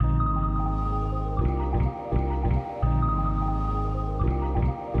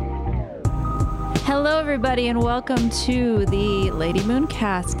Hello, everybody, and welcome to the Lady Moon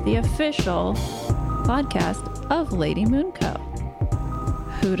Cast, the official podcast of Lady Moon Co.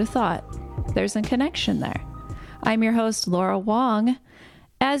 Who'd have thought? There's a connection there. I'm your host, Laura Wong,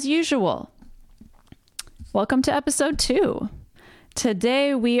 as usual. Welcome to episode 2.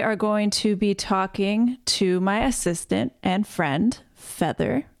 Today, we are going to be talking to my assistant and friend,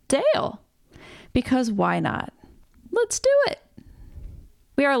 Feather Dale. Because why not? Let's do it.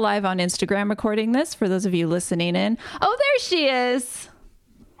 We are live on Instagram recording this for those of you listening in. Oh, there she is.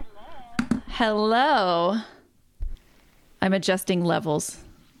 Hello. I'm adjusting levels.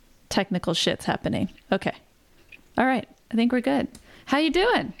 Technical shit's happening. Okay. All right. I think we're good. How you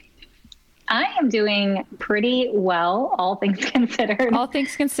doing? I am doing pretty well, all things considered. All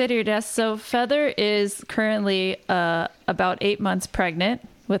things considered, yes. So Feather is currently about 8 months pregnant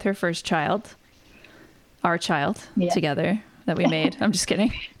with her first child. Our child together. That we made. I'm just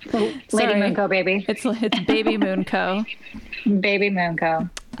kidding. Lady Moon Co, baby. It's Baby Moon Co. Baby Moon Co.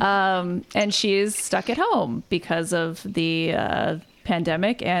 And she's stuck at home because of the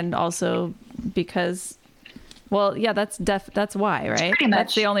pandemic, and also because, well, yeah, that's why, right? Pretty much.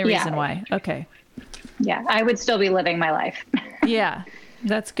 That's the only reason why. Okay. Yeah, I would still be living my life. Yeah,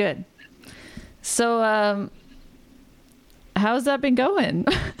 that's good. So, how's that been going?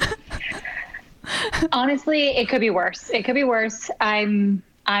 Honestly, it could be worse. It could be worse. I'm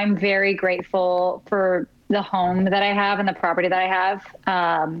very grateful for the home that I have and the property that I have.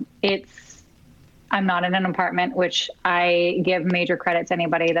 I'm not in an apartment, which I give major credit to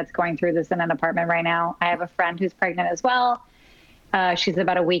anybody that's going through this in an apartment right now. I have a friend who's pregnant as well. She's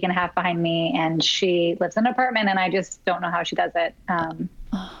about a week and a half behind me, and she lives in an apartment, and I just don't know how she does it.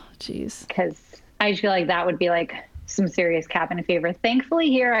 Oh, geez. Because I feel like that would be like some serious cabin fever. Thankfully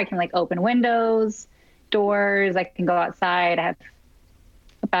here I can like open windows, doors, I can go outside. I have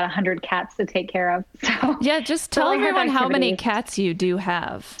about 100 cats to take care of. So yeah, just tell everyone how many cats you do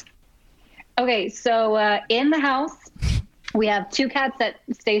have. Okay, so in the house we have 2 cats that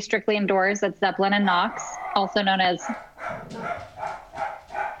stay strictly indoors. That's Zeppelin and Knox, also known as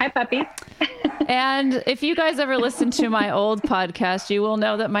Hi Puppy. And if you guys ever listen to my old podcast, you will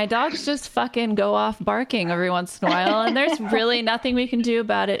know that my dogs just fucking go off barking every once in a while, and there's really nothing we can do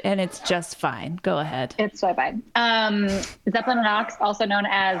about it, and it's just fine. Go ahead. It's so fine. Zeppelin and Knox, also known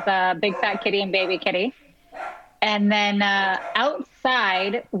as Big Fat Kitty and Baby Kitty. And then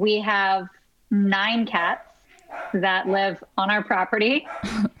outside, we have 9 cats that live on our property.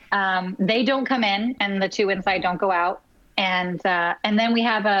 They don't come in, and the 2 inside don't go out. And then we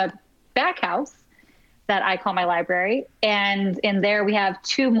have a back house that I call my library. And in there we have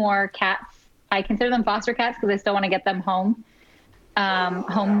 2 more cats. I consider them foster cats because I still want to get them homed.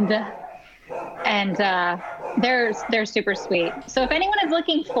 And they're super sweet. So if anyone is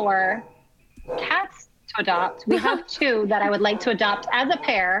looking for cats to adopt, we have 2 that I would like to adopt as a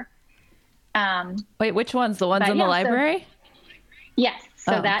pair. Wait, which ones? The ones in the library? Yes.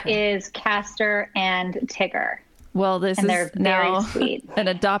 So that is Castor and Tigger. Well, this is now sweet. An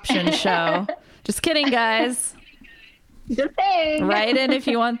adoption show. Just kidding, guys. Just saying. Write in if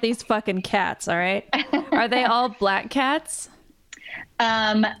you want these fucking cats, all right? Are they all black cats?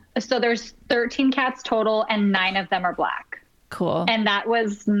 So there's 13 cats total, and 9 of them are black. Cool. And that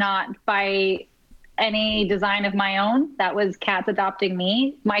was not by any design of my own. That was cats adopting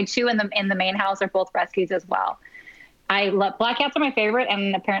me. My 2 in the main house are both rescues as well. I love black cats are my favorite,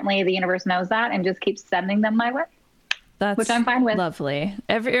 and apparently the universe knows that and just keeps sending them my way. Which I'm fine with. Lovely.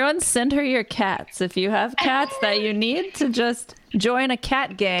 Everyone send her your cats. If you have cats that you need to just join a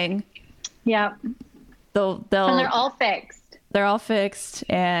cat gang. Yeah. And they're all fixed. They're all fixed,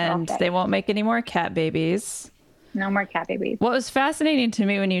 and they won't make any more cat babies. No more cat babies. What was fascinating to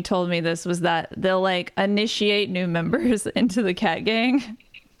me when you told me this was that they'll like initiate new members into the cat gang.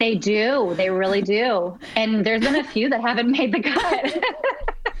 They do. They really do. And there's been a few that haven't made the cut.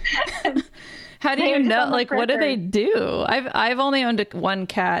 How do you know? Like, what do they do? I've only owned 1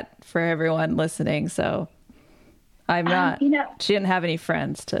 cat for everyone listening, so I'm not. She didn't have any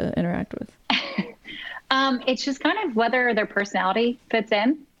friends to interact with. It's just kind of whether their personality fits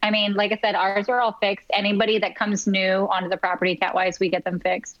in. I mean, like I said, ours are all fixed. Anybody that comes new onto the property, cat-wise, we get them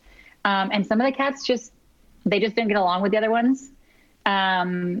fixed. And some of the cats they just didn't get along with the other ones.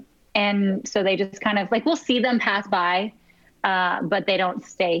 And so they just kind of like, we'll see them pass by. But they don't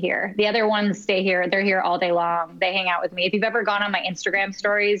stay here. The other ones stay here. They're here all day long. They hang out with me. If you've ever gone on my Instagram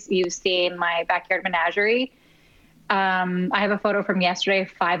stories, you've seen my backyard menagerie. I have a photo from yesterday.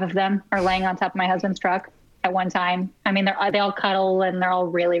 5 of them are laying on top of my husband's truck at one time. I mean, they all cuddle, and they're all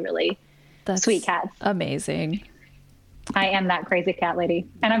really, really sweet cats. Amazing. I am that crazy cat lady,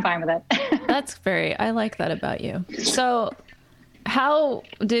 and I'm fine with it. I like that about you. So how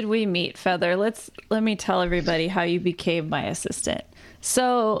did we meet, Feather? Let me tell everybody how you became my assistant.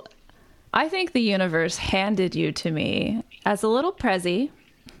 So I think the universe handed you to me as a little prezzy,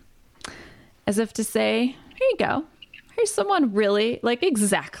 as if to say, here you go. Here's someone really like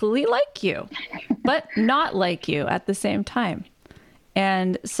exactly like you, but not like you at the same time.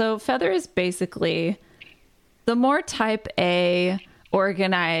 And so Feather is basically the more type A,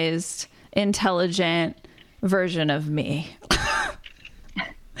 organized, intelligent version of me.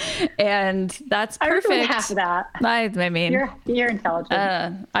 And that's perfect. I really half of that. I mean, you're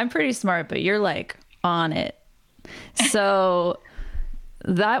intelligent. I'm pretty smart, but you're like on it. So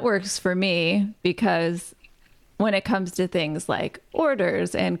that works for me because when it comes to things like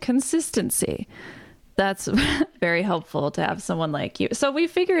orders and consistency, that's very helpful to have someone like you. So we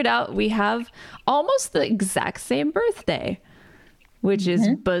figured out we have almost the exact same birthday, which is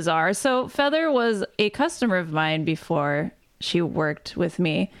bizarre. So Feather was a customer of mine before she worked with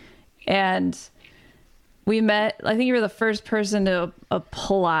me, and we met. I think you were the first person to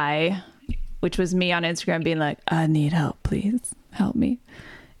apply, which was me on Instagram being like, I need help, please help me.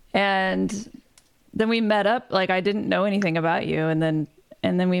 And then we met up. Like, I didn't know anything about you, and then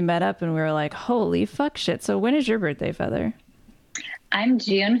we met up and we were like, holy fuck shit. So when is your birthday, Feather? I'm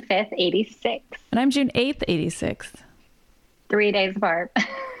June 5th, 86. And I'm June 8th, 86. 3 days apart.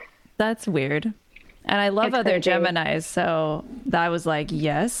 That's weird. And I love other Geminis, so that was like,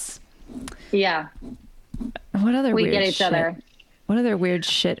 yes. Yeah. What other we weird get each shit? other. What other weird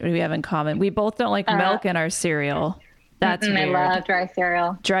shit do we have in common? We both don't like milk in our cereal. That's weird. I love dry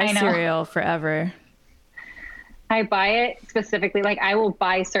cereal. Dry cereal forever. I buy it specifically. Like, I will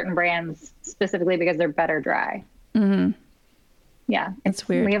buy certain brands specifically because they're better dry. Mm-hmm. Yeah. It's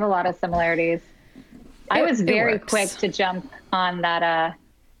weird. We have a lot of similarities. I was very quick to jump on that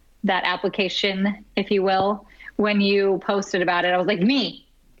application, if you will. When you posted about it, I was like, me.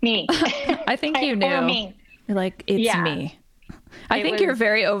 I think you knew. Me. You're like, it's me. I think you're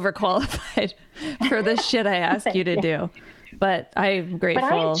very overqualified for the shit I asked you to do. But I'm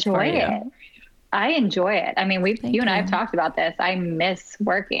grateful for you. I enjoy it. I mean, you and I have talked about this. I miss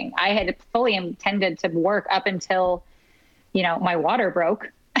working. I had fully intended to work up until, my water broke.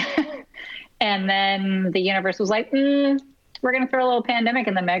 And then the universe was like, we're going to throw a little pandemic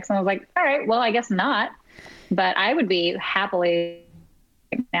in the mix. And I was like, all right, well, I guess not. But I would be happily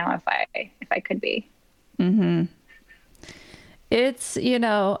now if I could be. Mm-hmm. It's, did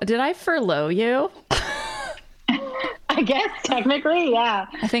I furlough you? I guess technically, yeah.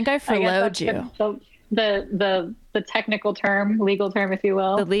 I think I furloughed you. The technical term, legal term, if you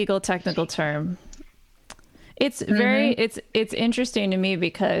will. The legal technical term. It's very, it's interesting to me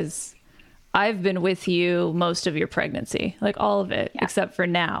because I've been with you most of your pregnancy, like all of it, except for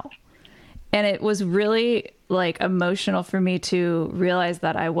now. And it was really like emotional for me to realize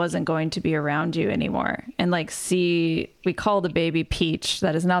that I wasn't going to be around you anymore. And like, we call the baby Peach.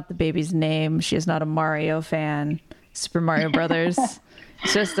 That is not the baby's name. She is not a Mario fan. Super Mario Brothers.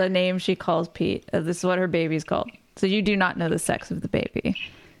 It's just a name she calls Pete. This is what her baby's called. So you do not know the sex of the baby.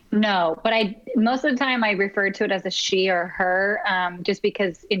 No, but most of the time I refer to it as a she or her, just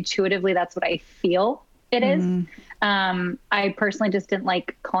because intuitively that's what I feel it is. I personally just didn't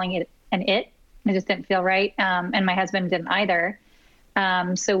like calling it an it. It just didn't feel right. And my husband didn't either.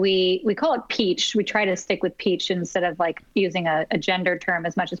 So we call it Peach. We try to stick with Peach instead of like using a gender term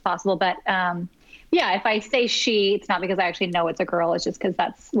as much as possible. But yeah, if I say she, it's not because I actually know it's a girl. It's just because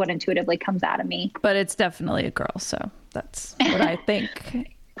that's what intuitively comes out of me. But it's definitely a girl. So that's what I think.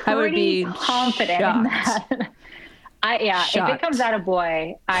 I would be confident shocked. in that. If it comes out a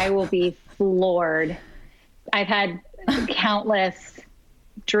boy, I will be floored. I've had countless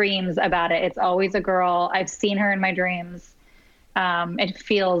dreams about it. It's always a girl. I've seen her in my dreams. It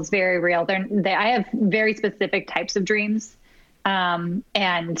feels very real. I have very specific types of dreams. And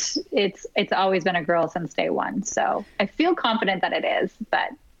it's always been a girl since day one. So I feel confident that it is, but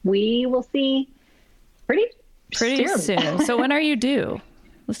we will see pretty soon. So when are you due?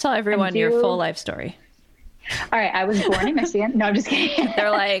 Let's tell everyone your full life story. All right. I was born in Michigan. No, I'm just kidding.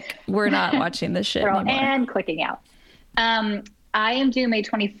 They're like, we're not watching this shit anymore. And clicking out. I am due May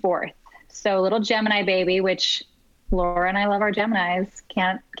 24th. So little Gemini baby, which Laura and I love our Geminis.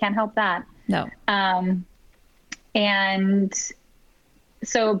 Can't help that. No. And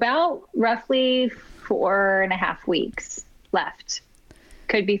so about roughly 4.5 weeks left.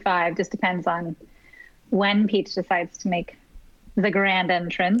 Could be 5. Just depends on when Peach decides to make the grand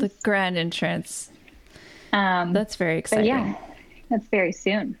entrance. The grand entrance. That's very exciting. Yeah, that's very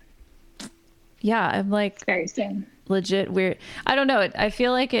soon. Yeah, I'm like very soon. Legit weird. I don't know. I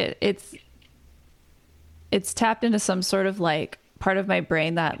feel like it's it's tapped into some sort of like part of my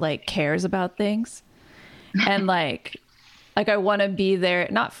brain that like cares about things. And like I want to be there,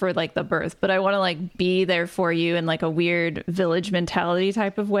 not for like the birth, but I want to like be there for you in like a weird village mentality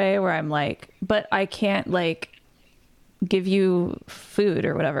type of way where I'm like, but I can't like give you food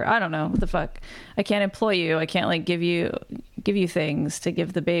or whatever. I don't know what the fuck. I can't employ you. I can't like give you things to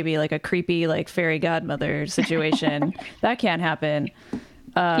give the baby, like a creepy like fairy godmother situation. That can't happen.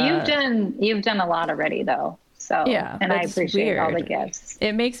 You've done a lot already though. So yeah, and I appreciate weird. all the gifts.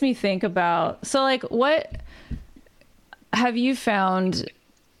 It makes me think about, so like what have you found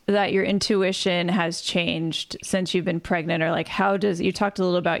that your intuition has changed since you've been pregnant, or like you talked a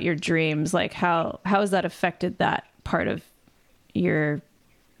little about your dreams, like how has that affected that part of your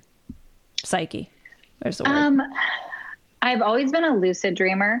psyche? There's a word. I've always been a lucid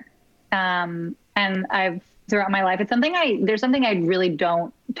dreamer. And I've throughout my life, there's something I really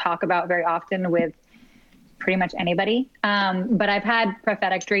don't talk about very often with pretty much anybody. But I've had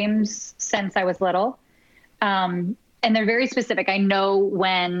prophetic dreams since I was little. And they're very specific. I know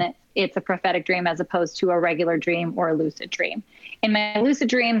when it's a prophetic dream as opposed to a regular dream or a lucid dream. In my lucid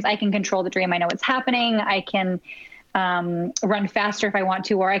dreams, I can control the dream. I know what's happening. I can run faster if I want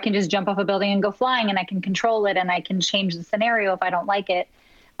to, or I can just jump off a building and go flying, and I can control it, and I can change the scenario if I don't like it.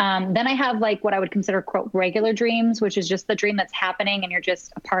 Then I have like what I would consider quote regular dreams, which is just the dream that's happening and you're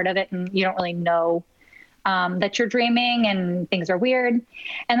just a part of it and you don't really know that you're dreaming and things are weird.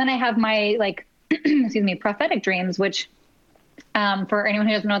 And then I have my like, excuse me, prophetic dreams, which for anyone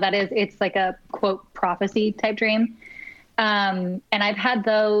who doesn't know what that is, it's like a quote prophecy type dream. And I've had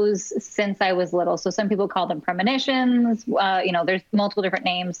those since I was little. So some people call them premonitions. There's multiple different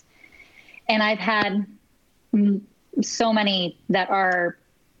names. And I've had so many that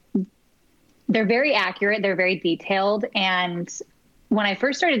they're very accurate. They're very detailed. And when I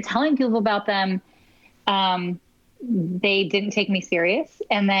first started telling people about them, they didn't take me serious.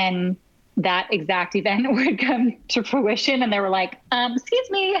 And then that exact event would come to fruition and they were like,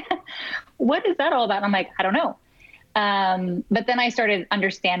 excuse me, what is that all about? And I'm like, I don't know. But then I started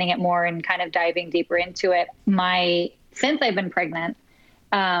understanding it more and kind of diving deeper into it. Since I've been pregnant,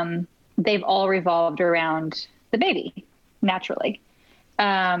 they've all revolved around the baby naturally.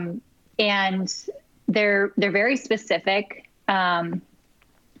 And they're very specific.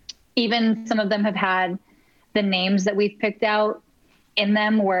 Even some of them have had the names that we've picked out in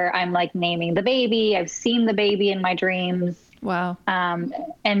them where I'm like naming the baby. I've seen the baby in my dreams. Wow.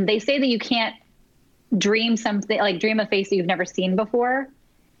 And they say that you can't dream something like dream a face that you've never seen before.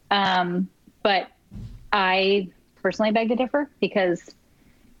 But I personally beg to differ because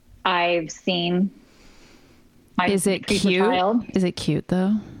I've seen my Is it cute? Child. Is it cute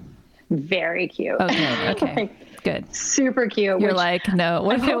though? Very cute. Okay. Like, good. Super cute. You're like, no,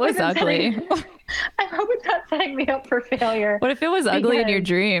 what if it was ugly? I hope it's not setting me up for failure. What if it was ugly in your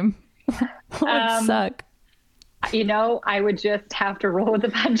dream? It would suck. I would just have to roll with the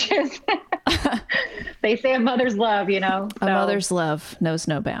punches. They say a mother's love, So. A mother's love knows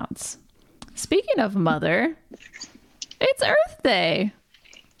no bounds. Speaking of mother, it's Earth Day.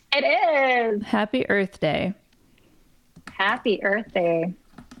 It is. Happy Earth Day. Happy Earth Day.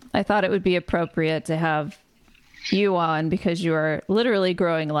 I thought it would be appropriate to have you on because you are literally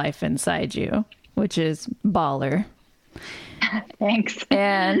growing life inside you, which is baller. Thanks.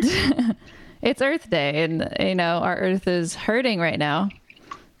 And it's Earth Day, and our Earth is hurting right now.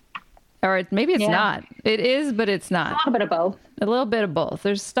 Or maybe it's not. It is, but it's not. A little bit of both. A little bit of both.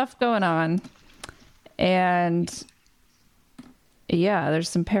 There's stuff going on. And yeah, there's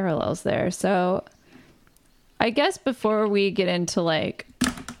some parallels there. So I guess before we get into like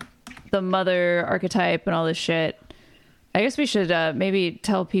the mother archetype and all this shit, I guess we should maybe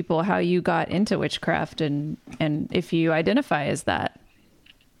tell people how you got into witchcraft and if you identify as that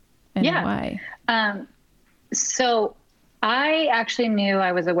and why. So I actually knew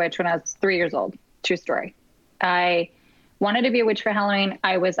I was a witch when I was 3 years old. True story. I wanted to be a witch for Halloween.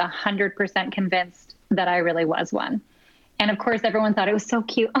 I was 100% convinced that I really was one. And of course, everyone thought it was so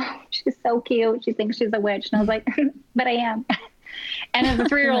cute. Oh, she's so cute. She thinks she's a witch. And I was like, but I am. And as a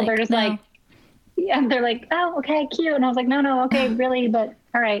 3-year-old, they're just like, yeah, they're like, oh, okay, cute. And I was like, no, okay, really, but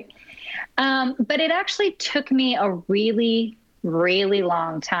all right. But it actually took me a really, really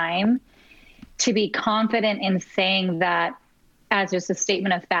long time to be confident in saying that as just a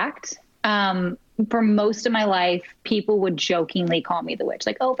statement of fact. For most of my life, people would jokingly call me the witch,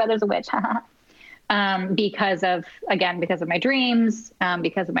 like, oh, Feather's a witch. because of my dreams,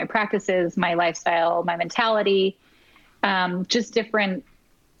 because of my practices, my lifestyle, my mentality, just different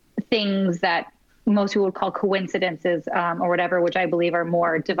things that most people would call coincidences, or whatever, which I believe are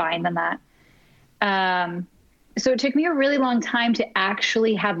more divine than that. So it took me a really long time to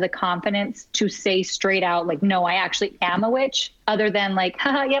actually have the confidence to say straight out, like, no, I actually am a witch, other than like,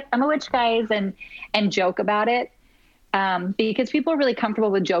 haha, yep, I'm a witch, guys, and joke about it. Because people are really comfortable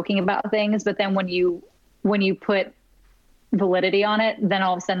with joking about things, but then when you put validity on it, then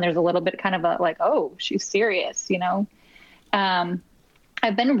all of a sudden there's a little bit kind of a like, oh, she's serious, you know?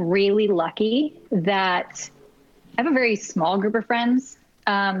 I've been really lucky that I have a very small group of friends,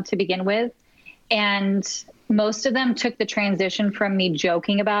 to begin with. And most of them took the transition from me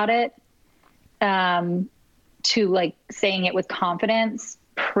joking about it, to like saying it with confidence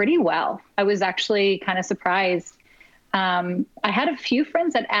pretty well. I was actually kind of surprised. I had a few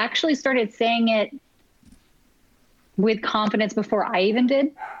friends that actually started saying it with confidence before I even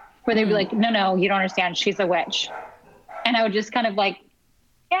did, where they'd be like, no, you don't understand. She's a witch. And I would just kind of like,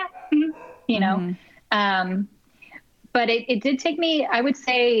 yeah, you know? But it did take me, I would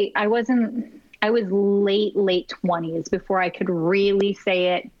say I was late 20s before I could really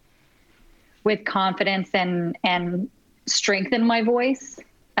say it with confidence and strengthen my voice.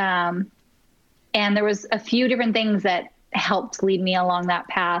 And there was a few different things that helped lead me along that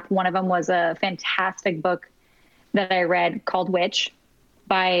path. One of them was a fantastic book that I read called Witch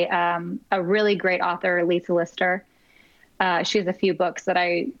by a really great author, Lisa Lister. She has a few books that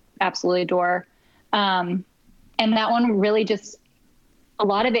I absolutely adore. And that one really just, a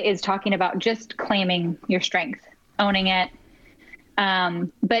lot of it is talking about just claiming your strength, owning it.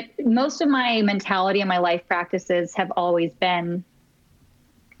 But most of my mentality and my life practices have always been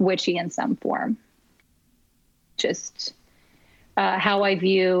witchy in some form. Just how I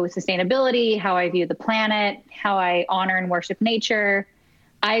view sustainability, how I view the planet, how I honor and worship nature.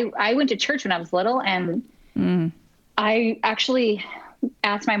 I went to church when I was little, and I actually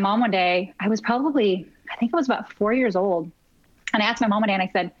asked my mom one day, I think I was about 4 years old. And I asked my mom one day and I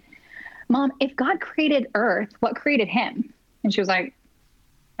said, Mom, if God created Earth, what created him? And she was like,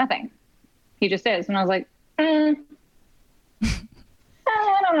 nothing. He just is. And I was like, I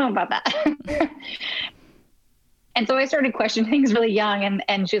don't know about that. And so I started questioning things really young,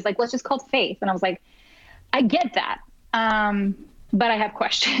 and she was like, well, it's just called faith. And I was like, I get that. But I have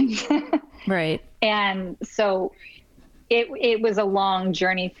questions. Right. And so it was a long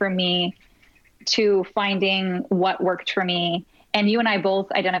journey for me to finding what worked for me. And you and I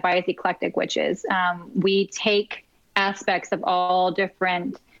both identify as eclectic witches. We take aspects of all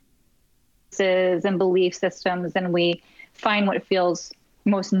different and belief systems, and we find what feels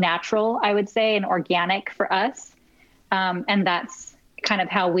most natural, I would say, and organic for us. And that's kind of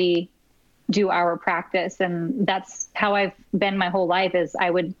how we do our practice. And that's how I've been my whole life. Is I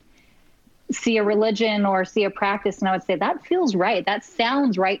would see a religion or see a practice, and I would say, that feels right. That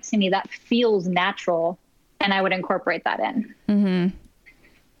sounds right to me. That feels natural. And I would incorporate that in. Mm-hmm.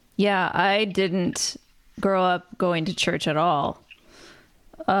 Yeah, I didn't grow up going to church at all.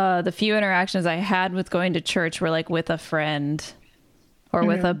 The few interactions I had with going to church were like with a friend or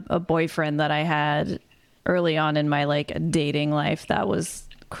with a boyfriend that I had early on in my like dating life that was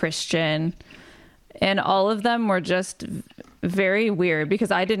Christian. And all of them were just very weird because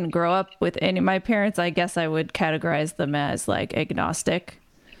I didn't grow up with any of my parents. I guess I would categorize them as like agnostic,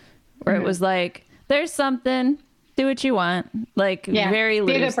 where it was like, there's something, do what you want. Like very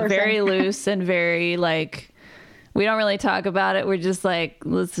loose and very like, we don't really talk about it. We're just like,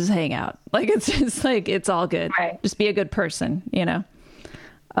 let's just hang out. Like, it's just like, it's all good. Right. Just be a good person, you know?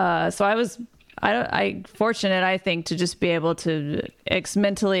 So I fortunate, I think, to just be able to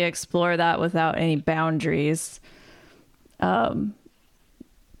mentally explore that without any boundaries.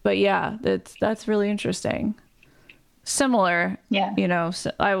 But yeah, that's really interesting. Similar, you know,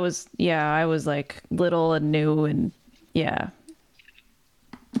 so I was like little and new, and it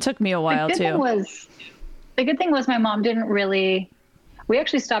took me a while too. The good thing was my mom didn't really, we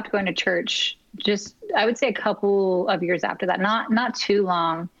actually stopped going to church just, I would say a couple of years after that, not too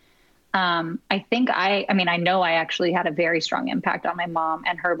long. I think I know I actually had a very strong impact on my mom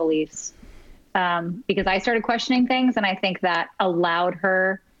and her beliefs, because I started questioning things, and I think that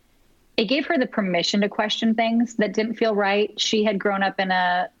it gave her the permission to question things that didn't feel right. She had grown up in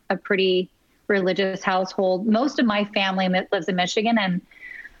a pretty religious household. Most of my family lives in Michigan, and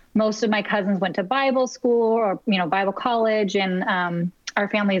most of my cousins went to Bible school or, Bible college. And our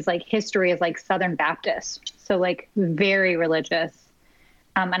family's like history is like Southern Baptist. So like very religious.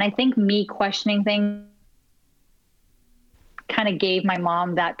 And I think me questioning things kind of gave my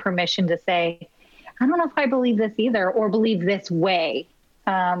mom that permission to say, I don't know if I believe this either, or believe this way.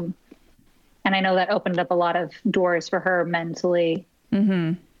 And I know that opened up a lot of doors for her mentally,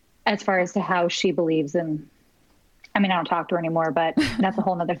 as far as to how she believes in I mean, I don't talk to her anymore, but that's a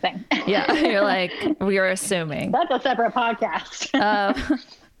whole nother thing. Yeah. You're like, we are assuming. That's a separate podcast.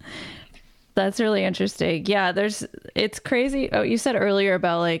 That's really interesting. Yeah. It's crazy. Oh, you said earlier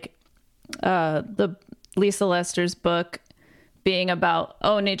about like, the Lisa Lester's book being about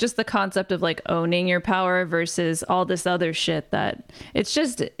owning, just the concept of like owning your power versus all this other shit that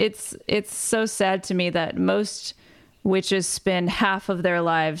it's so sad to me that most witches spend half of their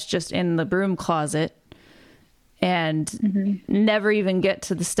lives just in the broom closet and never even get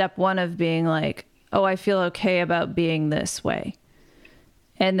to the step one of being like, oh, I feel okay about being this way.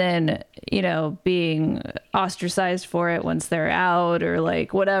 And then, you know, being ostracized for it once they're out or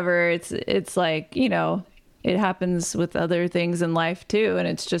like whatever. It's like, you know, it happens with other things in life too. And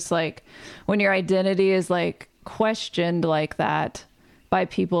it's just like when your identity is like questioned like that by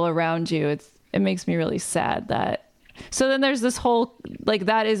people around you, it makes me really sad that. So then there's this whole, like,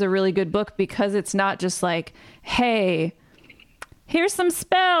 that is a really good book because it's not just like, hey, here's some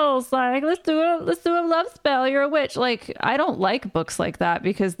spells, like let's do a love spell, you're a witch. Like, I don't like books like that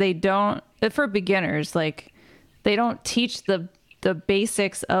because they don't, for beginners, like they don't teach the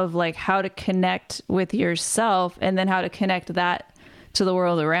basics of like how to connect with yourself and then how to connect that to the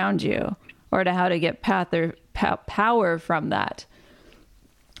world around you, or to how to get power from that.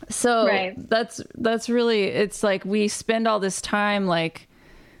 So right. that's really, it's like we spend all this time like,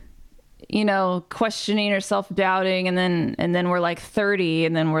 you know, questioning or self-doubting, and then we're like 30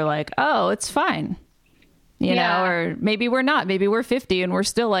 and then we're like, oh, it's fine. You know, or maybe we're not, maybe we're 50 and we're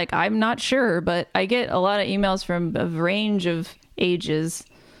still like, I'm not sure. But I get a lot of emails from a range of ages,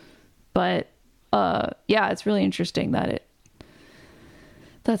 but yeah, it's really interesting that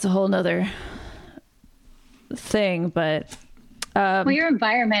that's a whole nother thing. But well, your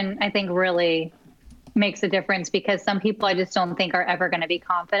environment, I think, really makes a difference, because some people I just don't think are ever going to be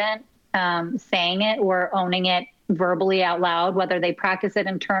confident saying it or owning it verbally out loud, whether they practice it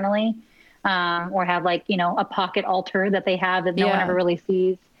internally or have like, you know, a pocket altar that they have that no one ever really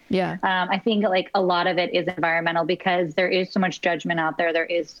sees. Yeah. I think like a lot of it is environmental, because there is so much judgment out there. There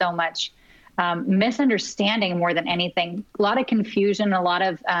is so much misunderstanding more than anything, a lot of confusion, a lot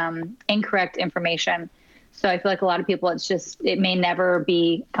of incorrect information. So I feel like a lot of people, it may never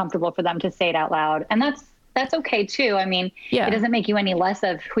be comfortable for them to say it out loud. And that's okay too. I mean, it doesn't make you any less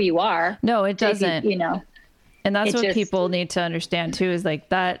of who you are. No, it doesn't. You know, and that's what people need to understand too, is like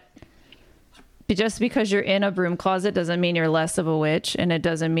that just because you're in a broom closet doesn't mean you're less of a witch, and it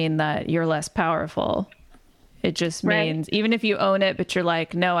doesn't mean that you're less powerful. It just means even if you own it, but you're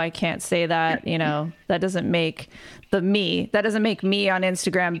like, no, I can't say that, you know, that doesn't make me on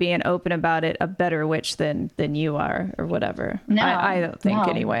Instagram being open about it a better witch than you are or whatever. No, I don't think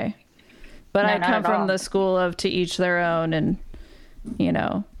anyway. But I come from the school of to each their own, and, you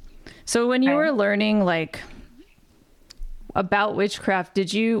know. So when you were learning like about witchcraft,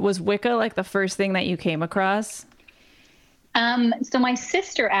 was Wicca like the first thing that you came across? So my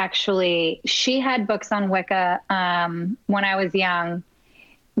sister, actually, she had books on Wicca when I was young.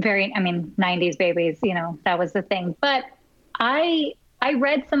 90s babies, you know, that was the thing. But I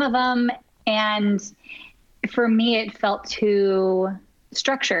read some of them, and for me, it felt too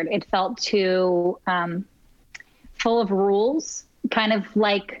structured. It felt too full of rules, kind of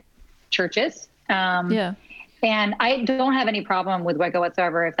like churches. And I don't have any problem with Wicca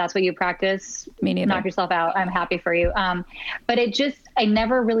whatsoever. If that's what you practice, me neither. Knock yourself out. I'm happy for you. But I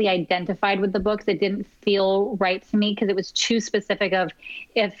never really identified with the books. It didn't feel right to me because it was too specific of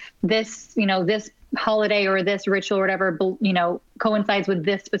if this, you know, this holiday or this ritual or whatever, you know, coincides with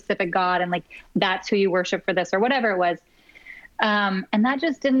this specific God, and like, that's who you worship for this or whatever it was. And that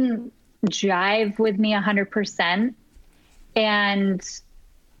just didn't jive with me 100%. And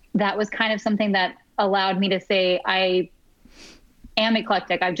that was kind of something that allowed me to say, I am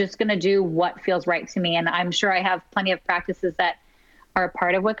eclectic. I'm just going to do what feels right to me. And I'm sure I have plenty of practices that are a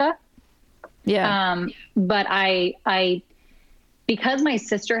part of Wicca. Yeah. But I, because my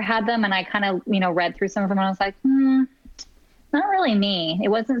sister had them and I kind of, you know, read through some of them, and I was like, not really me. It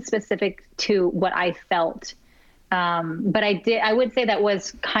wasn't specific to what I felt. But I would say that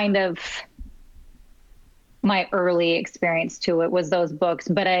was kind of my early experience to it, was those books.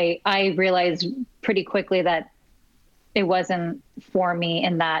 But I realized pretty quickly that it wasn't for me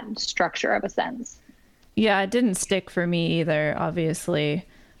in that structure of a sense. Yeah, it didn't stick for me either, obviously.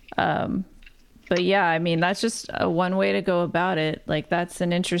 But yeah, I mean, that's just one way to go about it. Like, that's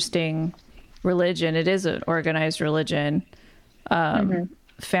an interesting religion. It is an organized religion.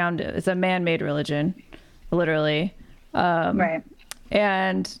 It's a man-made religion, literally. Right.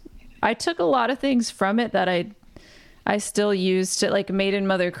 And I took a lot of things from it that I still use to, like Maiden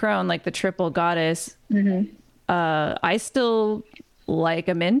Mother Crone, like the triple goddess. I still like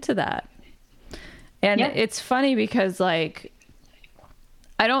am into that. And it's funny because like,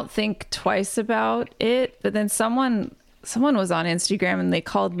 I don't think twice about it, but then someone was on Instagram and they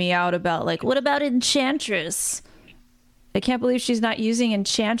called me out about like, what about Enchantress? I can't believe she's not using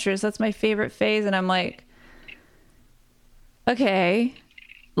Enchantress. That's my favorite phase. And I'm like, okay,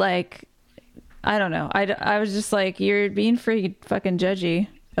 like, I don't know. I was just like, you're being pretty fucking judgy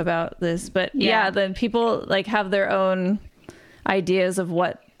about this. But yeah, then people like have their own ideas of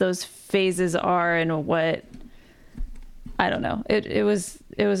what those phases are and what, I don't know. It was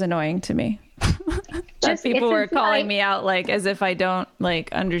annoying to me. That people were calling me out like as if I don't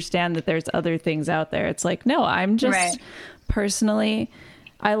like understand that there's other things out there. It's like, no, I'm just personally,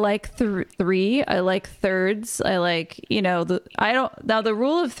 I like three. I like thirds. I like, now the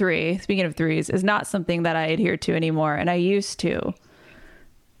rule of three, speaking of threes, is not something that I adhere to anymore. And I used to,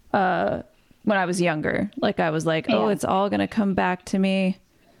 when I was younger, like I was like, oh, it's all going to come back to me.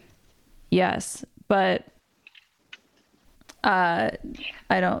 Yes. But, I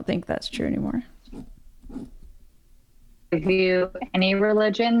don't think that's true anymore. View any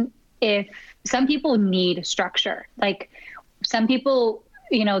religion, if some people need structure, like some people,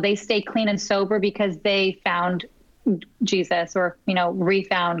 they stay clean and sober because they found Jesus or,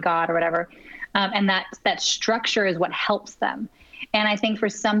 refound God or whatever. And that structure is what helps them. And I think for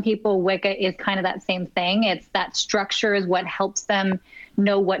some people, Wicca is kind of that same thing. It's that structure is what helps them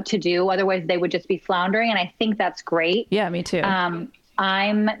know what to do. Otherwise they would just be floundering. And I think that's great. Yeah, me too.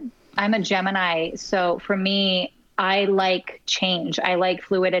 I'm a Gemini. So for me, I like change. I like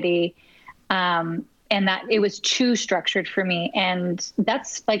fluidity. And that it was too structured for me. And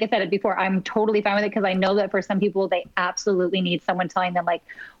that's, like I said it before, I'm totally fine with it because I know that for some people, they absolutely need someone telling them like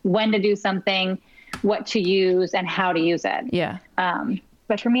when to do something, what to use and how to use it. Yeah.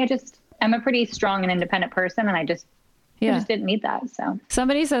 But for me, I'm a pretty strong and independent person and I just didn't need that. So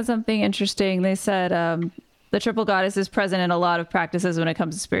somebody said something interesting. They said, the triple goddess is present in a lot of practices when it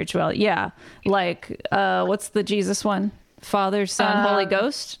comes to spirituality. Yeah. Like, what's the Jesus one? Father, Son, Holy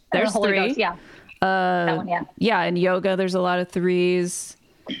Ghost. There's Holy three. Ghost, yeah. That one, yeah. Yeah. In yoga, there's a lot of threes.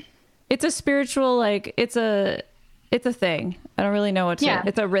 It's a spiritual, like it's a thing. I don't really know what to,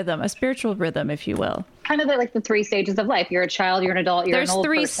 it's a rhythm, a spiritual rhythm, if you will. Kind of like the three stages of life. You're a child, you're an adult, you're an old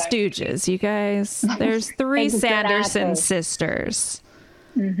person. There's three Stooges, you guys. There's three Sanderson sisters.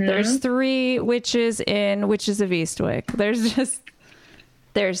 Mm-hmm. There's three witches in Witches of Eastwick.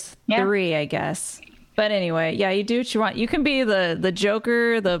 There's three, I guess. But anyway, yeah, you do what you want. You can be the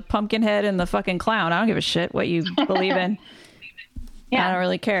Joker, the Pumpkinhead, and the fucking clown. I don't give a shit what you believe in. I don't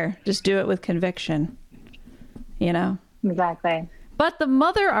really care. Just do it with conviction. Exactly. But the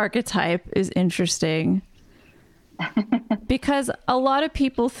mother archetype is interesting because a lot of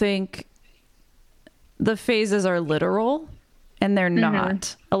people think the phases are literal. And they're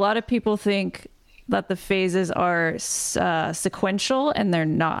not. A lot of people think that the phases are sequential, and they're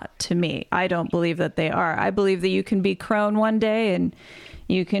not. To me, I don't believe that they are. I believe that you can be crone one day, and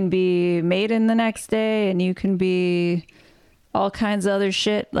you can be maiden the next day, and you can be all kinds of other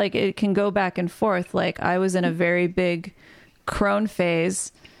shit. Like it can go back and forth. Like I was in a very big crone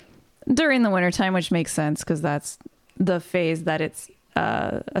phase during the wintertime, which makes sense because that's the phase that it's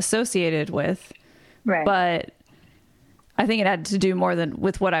associated with. Right. But I think it had to do more than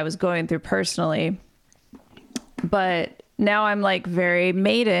with what I was going through personally. But now I'm like very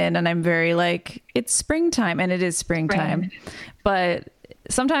maiden and I'm very like, it's springtime, and it is springtime. But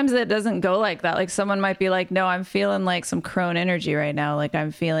sometimes it doesn't go like that. Like someone might be like, no, I'm feeling like some crone energy right now. Like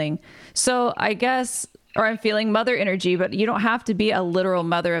I'm feeling, so I guess, or I'm feeling mother energy, but you don't have to be a literal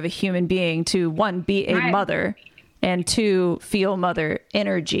mother of a human being to one, be a mother, and two, feel mother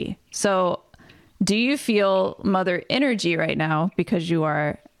energy. So do you feel mother energy right now because you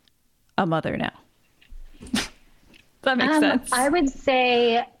are a mother now? That makes sense. I would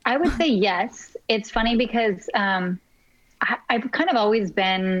say yes. It's funny because I've kind of always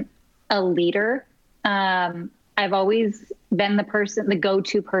been a leader. I've always been the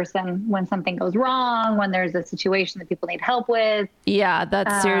go-to person when something goes wrong, when there's a situation that people need help with. Yeah,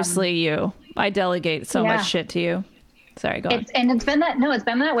 that's seriously you. I delegate so much shit to you. Sorry, go on. It's been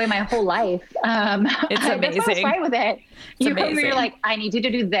that way my whole life. It's amazing. That's why I was fine with it. You come here, you're like, I need you to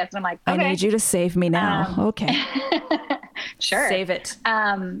do this. And I'm like, okay. I need you to save me now. Okay. Sure. Save it.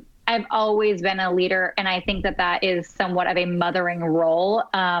 I've always been a leader. And I think that is somewhat of a mothering role,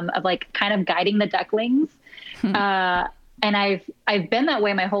 of like kind of guiding the ducklings. And I've been that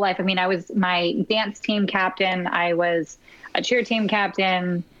way my whole life. I mean, I was my dance team captain. I was a cheer team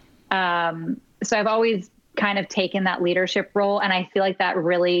captain. So I've always kind of taken that leadership role. And I feel like that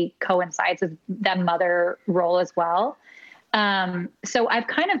really coincides with that mother role as well. So I've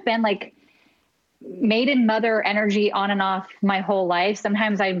kind of been like maiden mother energy on and off my whole life.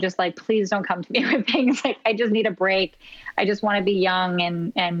 Sometimes I'm just like, please don't come to me with things. Like, I just need a break. I just want to be young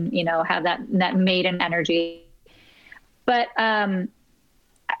and, you know, have that maiden energy. But,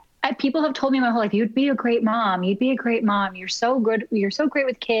 people have told me my whole life, you'd be a great mom. You'd be a great mom. You're so good. You're so great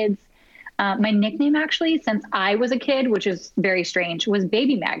with kids. My nickname actually, since I was a kid, which is very strange, was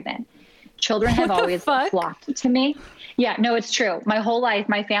Baby Magnet. Children have always flocked to me. Yeah, no, it's true. My whole life,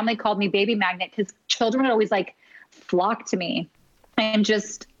 my family called me Baby Magnet because children would always like flock to me and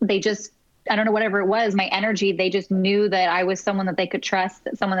I don't know, whatever it was, my energy, they just knew that I was someone that they could trust,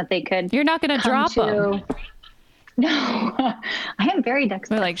 someone that they could. You're not going to drop them. No, I am very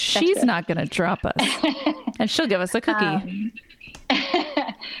dexterous. We're like, she's not going to drop us and she'll give us a cookie.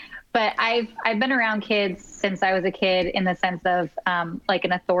 But I've been around kids since I was a kid in the sense of like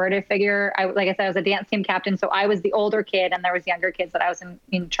an authoritative figure. Like I said, I was a dance team captain. So I was the older kid and there was younger kids that I was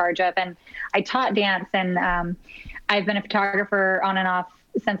in charge of. And I taught dance and I've been a photographer on and off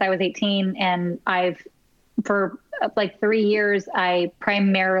since I was 18. And for like 3 years, I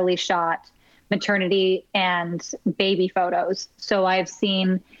primarily shot maternity and baby photos. So I've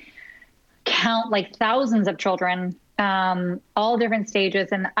seen like thousands of children, all different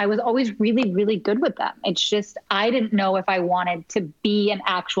stages. And I was always really, really good with them. It's just, I didn't know if I wanted to be an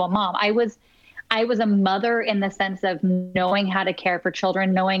actual mom. I was a mother in the sense of knowing how to care for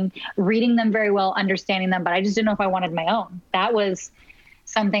children, reading them very well, understanding them, but I just didn't know if I wanted my own. That was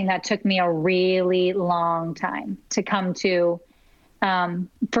something that took me a really long time to come to,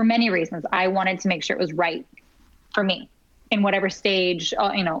 for many reasons. I wanted to make sure it was right for me in whatever stage,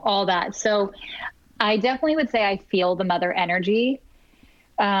 you know, all that. So I definitely would say I feel the mother energy,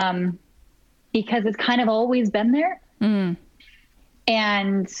 because it's kind of always been there. Mm.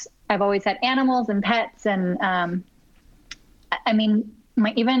 And I've always had animals and pets. And, I mean,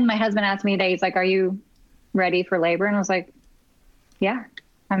 even my husband asked me today, he's like, are you ready for labor? And I was like, yeah,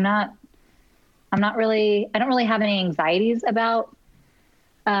 I don't really have any anxieties about,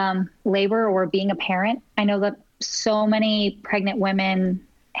 labor or being a parent. I know that so many pregnant women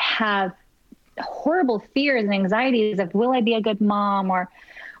have horrible fears and anxieties of, will I be a good mom or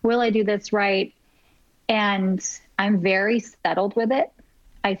will I do this right? And I'm very settled with it.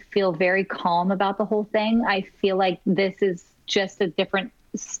 I feel very calm about the whole thing. I feel like this is just a different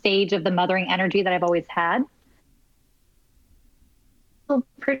stage of the mothering energy that I've always had. I feel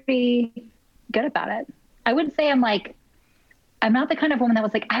pretty good about it. I wouldn't say I'm not the kind of woman that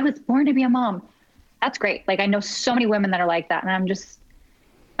was like, I was born to be a mom. That's great. Like, I know so many women that are like that. And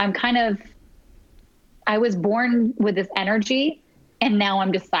I was born with this energy and now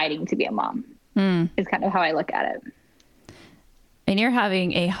I'm deciding to be a mom, is kind of how I look at it. And you're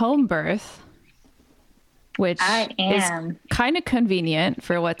having a home birth, which is kind of convenient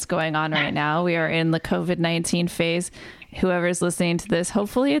for what's going on right now. We are in the COVID-19 phase. Whoever's listening to this,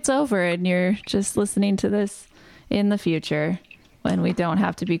 hopefully it's over and you're just listening to this in the future when we don't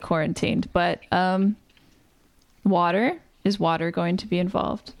have to be quarantined. But is water going to be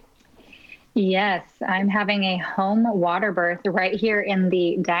involved? Yes, I'm having a home water birth right here in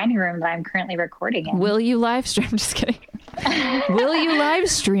the dining room that I'm currently recording in. Will you live stream? Just kidding. Will you live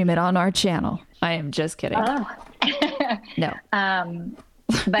stream it on our channel? I am just kidding. Oh. No.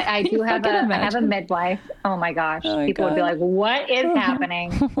 But I do have a midwife. Oh my gosh. People would be like, what is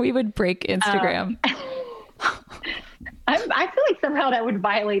happening? We would break Instagram. I feel like somehow that would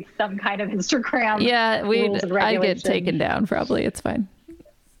violate some kind of Instagram. Yeah, I'd get taken down probably. It's fine.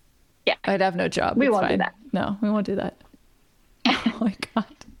 Yeah. I'd have no job. We won't do that. No, we won't do that. Oh my God.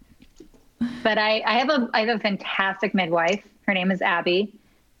 But I have a fantastic midwife. Her name is Abby.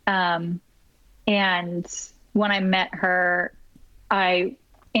 And when I met her, I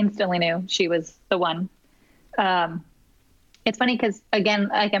instantly knew she was the one. It's funny because, again,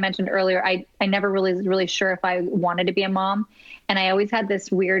 like I mentioned earlier, I never really was really sure if I wanted to be a mom. And I always had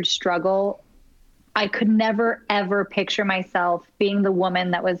this weird struggle. I could never, ever picture myself being the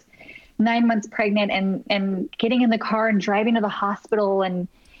woman that was 9 months pregnant and getting in the car and driving to the hospital. And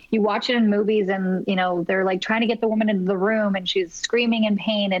you watch it in movies and, you know, they're like trying to get the woman into the room and she's screaming in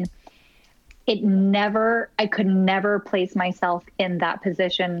pain. And I could never place myself in that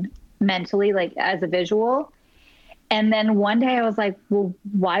position mentally, like as a visual. And then one day I was like, well,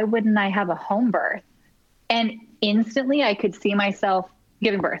 why wouldn't I have a home birth? And instantly I could see myself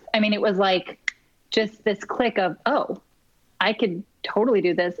giving birth. I mean, it was like just this click of, oh, I could totally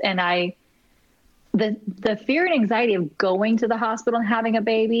do this. And the fear and anxiety of going to the hospital and having a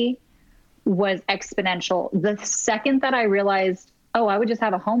baby was exponential. The second that I realized, oh, I would just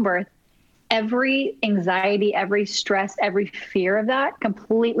have a home birth, every anxiety, every stress, every fear of that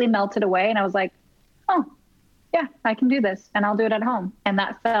completely melted away. And I was like, oh, yeah, I can do this and I'll do it at home. And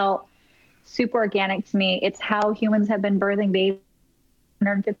that felt super organic to me. It's how humans have been birthing babies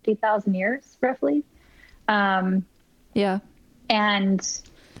 150,000 years, roughly. Yeah. And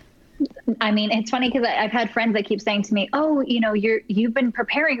I mean, it's funny because I've had friends that keep saying to me, oh, you know, you've been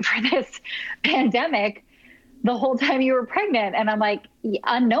preparing for this pandemic the whole time you were pregnant. And I'm like,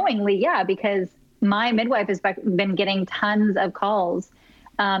 unknowingly, yeah, because my midwife has been getting tons of calls,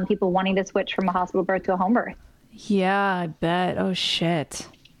 people wanting to switch from a hospital birth to a home birth. Yeah, I bet. Oh, shit.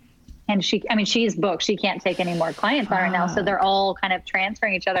 And she's booked. She can't take any more clients on right now. So they're all kind of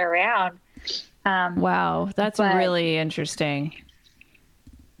transferring each other around. Wow. That's really interesting.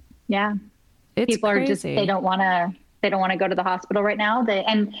 Yeah. It's people crazy. Are just, they don't want to go to the hospital right now.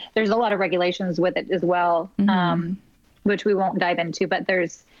 And there's a lot of regulations with it as well, which we won't dive into, but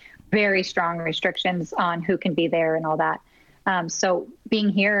there's very strong restrictions on who can be there and all that. So being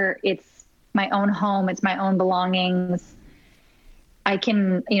here, it's my own home. It's my own belongings. I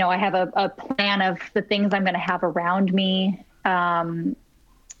can, you know, I have a plan of the things I'm going to have around me, and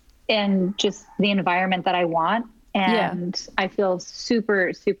just the environment that I want. And I feel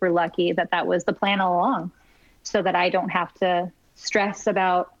super, super lucky that that was the plan all along, so that I don't have to stress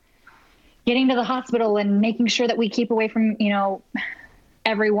about getting to the hospital and making sure that we keep away from, you know,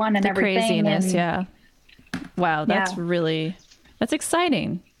 everyone and everything. Craziness. Yeah. Wow. That's that's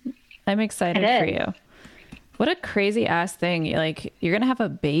exciting. I'm excited for you. What a crazy ass thing. Like, you're going to have a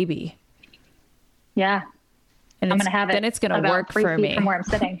baby. Yeah. And I'm going to have it. Then it's going to work for me. 3 feet from where I'm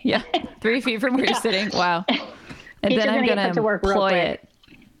sitting. Yeah. 3 feet from where you're sitting. Wow. And then I'm going to employ it.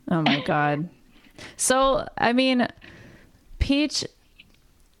 Oh my God. So, I mean, Peach,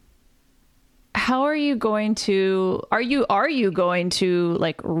 how are you going to, are you going to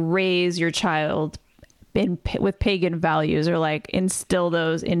like raise your child with pagan values, or like instill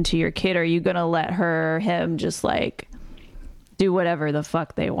those into your kid? Are you going to let him just like do whatever the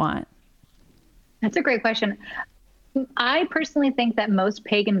fuck they want? That's a great question. I personally think that most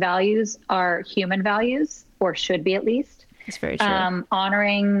pagan values are human values, or should be at least. It's very true.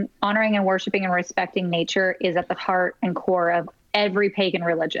 Honoring and worshiping and respecting nature is at the heart and core of every pagan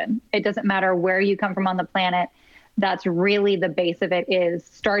religion. It doesn't matter where you come from on the planet. That's really the base of it.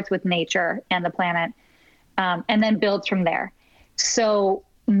 Starts with nature and the planet, and then builds from there. So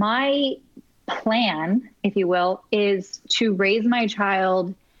my plan, if you will, is to raise my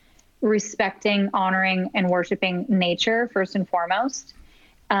child respecting, honoring, and worshiping nature first and foremost.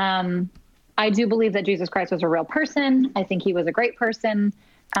 I do believe that Jesus Christ was a real person. I think he was a great person.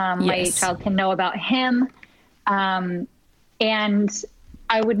 My child can know about him. And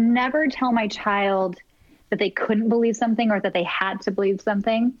I would never tell my child that they couldn't believe something or that they had to believe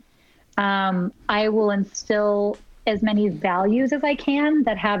something. I will instill as many values as I can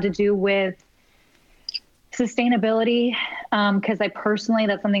that have to do with sustainability, because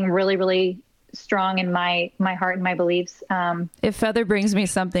that's something really, really strong in my heart and my beliefs. If Feather brings me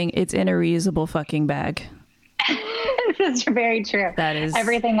something, it's in a reusable fucking bag. That's very true. That is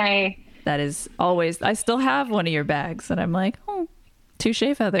everything that is always, I still have one of your bags and I'm like, oh, touche,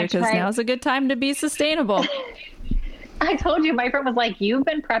 Feather, because now's a good time to be sustainable. I told you, my friend was like, you've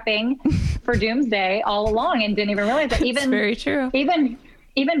been prepping for doomsday all along and didn't even realize that. It's very true.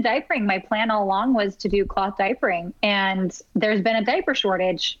 Even diapering, my plan all along was to do cloth diapering, and there's been a diaper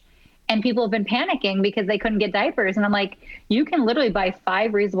shortage and people have been panicking because they couldn't get diapers. And I'm like, you can literally buy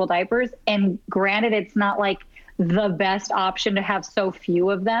 5 reusable diapers, and granted, it's not like the best option to have so few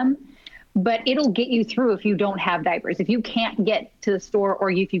of them, but it'll get you through if you don't have diapers. If you can't get to the store,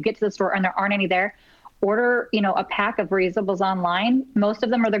 or if you get to the store and there aren't any there, order, a pack of reusables online. Most of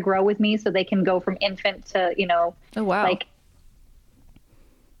them are the Grow With Me, so they can go from infant to, oh, wow. like,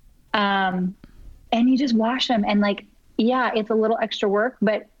 and you just wash them, and like, yeah, it's a little extra work,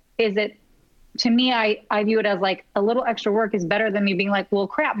 but to me, I view it as like a little extra work is better than me being like, well,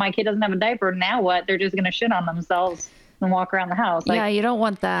 crap, my kid doesn't have a diaper. Now what? They're just going to shit on themselves and walk around the house. Like, yeah, you don't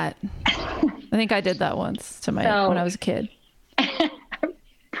want that. I think I did that once to when I was a kid. I'm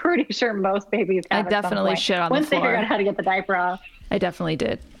pretty sure most babies have. I definitely shit on the floor. Once they figure out how to get the diaper off. I definitely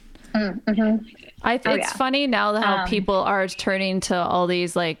did. Mm-hmm. It's funny now how people are turning to all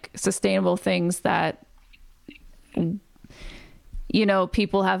these like sustainable things that,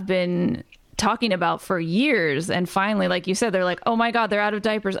 people have been talking about for years. And finally, like you said, they're like, oh my God, they're out of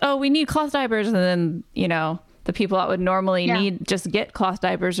diapers. Oh, we need cloth diapers. And then, the people that would normally just get cloth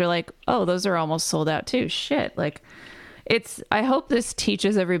diapers are like, oh, those are almost sold out too. Shit. Like, I hope this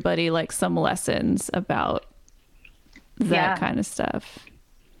teaches everybody like some lessons about that kind of stuff.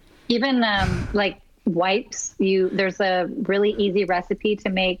 Even like wipes, there's a really easy recipe to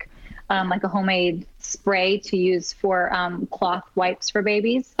make like a homemade spray to use for cloth wipes for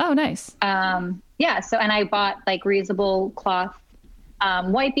babies. Oh, nice. Yeah. So, and I bought like reusable cloth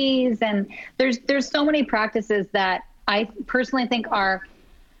wipies, and there's so many practices that I personally think are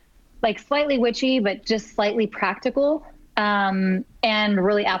like slightly witchy, but just slightly practical, and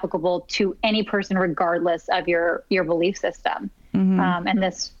really applicable to any person, regardless of your belief system. Mm-hmm. And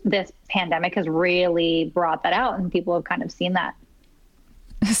this pandemic has really brought that out, and people have kind of seen that.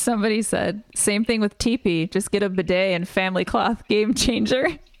 Somebody said, same thing with teepee, just get a bidet and family cloth, game changer.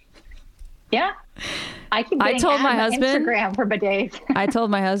 Yeah. I told my husband Instagram for bidets. I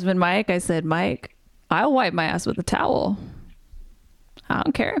told my husband, Mike, I said, Mike, I'll wipe my ass with a towel. I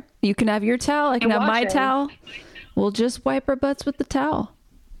don't care. You can have your towel. I can have my towel. We'll just wipe our butts with the towel.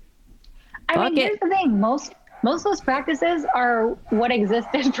 Here's the thing. Most of those practices are what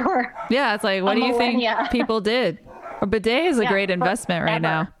existed for. Yeah. It's like, what do you think people did? A bidet is a great investment right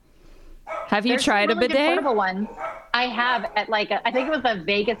now. Have you tried a bidet? Portable ones. I have at like I think it was a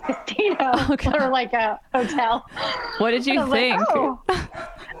Vegas casino or like a hotel. What did you think?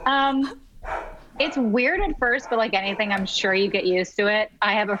 It's weird at first, but like anything, I'm sure you get used to it.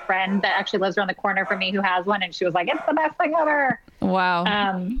 I have a friend that actually lives around the corner from me who has one, and she was like, "It's the best thing ever." Wow.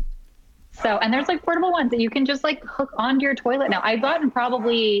 And there's like portable ones that you can just like hook onto your toilet now. I've gotten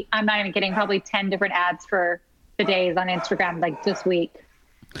I'm not even kidding, probably 10 different ads for bidets on Instagram like this week.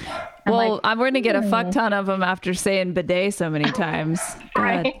 I'm going to get a fuck ton of them after saying bidet so many times.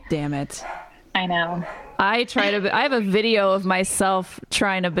 God damn it. I know. I have a video of myself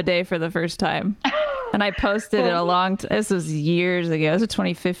trying a bidet for the first time. And I posted it this was years ago. This was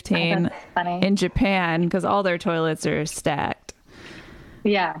 2015 in Japan, because all their toilets are stacked.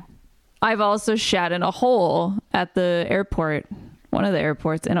 Yeah. I've also shat in a hole at the airport. One of the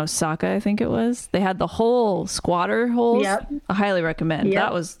airports in Osaka, I think it was. They had the whole squatter holes. Yep. I highly recommend. Yep.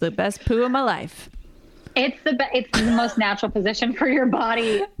 That was the best poo of my life. It's the most natural position for your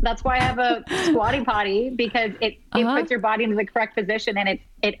body. That's why I have a squatty potty, because it puts your body into the correct position, and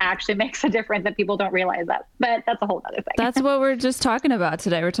it actually makes a difference that people don't realize that. But that's a whole other thing. That's what we're just talking about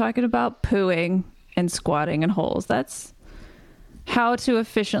today. We're talking about pooing and squatting in holes. That's how to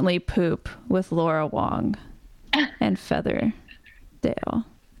efficiently poop with Laura Wong and Feather Dale.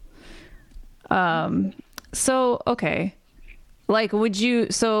 So, okay. Like,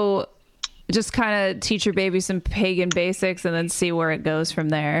 just kind of teach your baby some pagan basics and then see where it goes from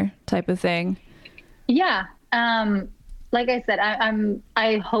there type of thing? Yeah. Like I said,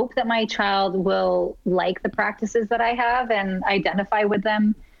 I hope that my child will like the practices that I have and identify with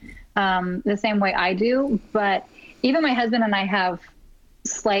them the same way I do. But even my husband and I have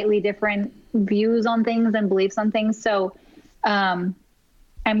slightly different views on things and beliefs on things. So I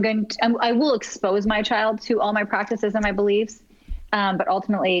will expose my child to all my practices and my beliefs. But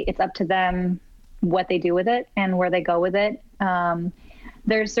ultimately it's up to them what they do with it and where they go with it.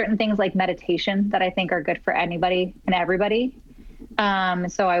 There's certain things like meditation that I think are good for anybody and everybody.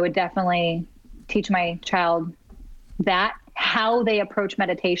 So I would definitely teach my child that. How they approach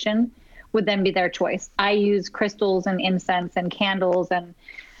meditation would then be their choice. I use crystals and incense and candles and,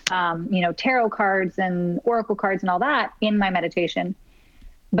 tarot cards and oracle cards and all that in my meditation.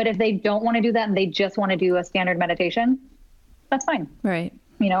 But if they don't want to do that and they just want to do a standard meditation, that's fine. Right.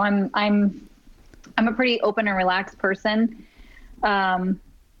 I'm a pretty open and relaxed person. I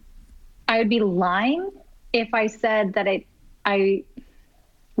would be lying if I said that I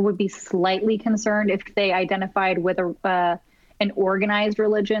would be slightly concerned if they identified with an organized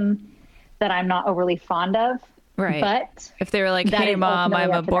religion that I'm not overly fond of. Right. But if they were like, "Hey, Mom,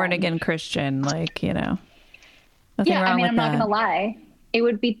 I'm a born again Christian," like, nothing wrong with that. I'm not going to lie. It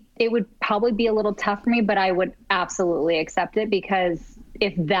would probably be a little tough for me, but I would absolutely accept it, because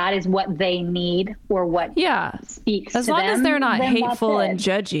if that is what they need or what speaks as to long them, as they're not hateful and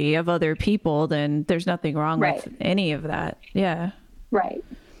judgy of other people, then there's nothing wrong with any of that. Yeah. Right.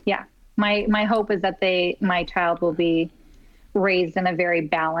 Yeah. My hope is that my child will be raised in a very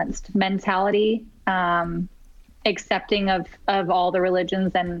balanced mentality, accepting of all the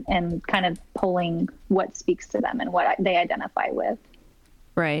religions and kind of pulling what speaks to them and what they identify with.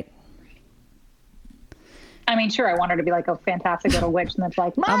 Right. I mean, sure, I want her to be like a fantastic little witch, and that's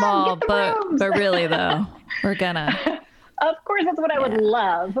like, Mom, I'm all, get the brooms. But really though, we're gonna. Of course, that's what I would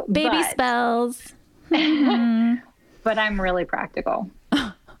love. Baby spells. But I'm really practical.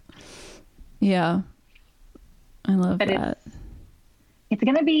 Yeah, I love that. It's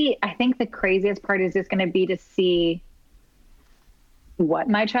going to be, I think the craziest part is just going to be to see what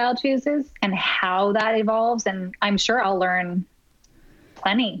my child chooses and how that evolves. And I'm sure I'll learn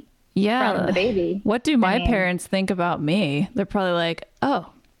plenty from the baby. What do my parents think about me? They're probably like, oh,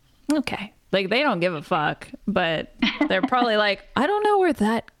 okay. Like, they don't give a fuck, but they're probably like, I don't know where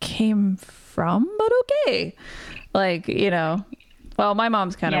that came from, but okay. Like, you know, well, my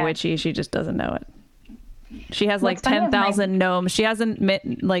mom's kind of witchy. She just doesn't know it. She has like 10,000 gnomes. She hasn't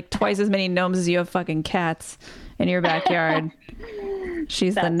met like twice as many gnomes as you have fucking cats in your backyard.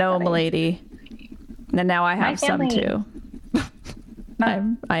 She's the gnome lady. And now I have some too.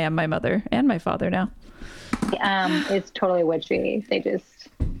 I am my mother and my father now. It's totally witchy. They just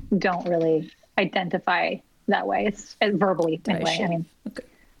don't really identify that way. It's verbally anyway. I mean,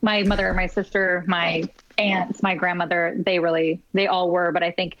 my mother, my sister, my aunts, my grandmother, they all were. But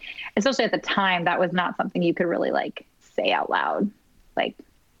I think, especially at the time, that was not something you could really like say out loud. Like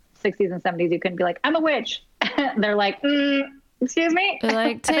 60s and 70s, you couldn't be like, I'm a witch. They're like, excuse me. They're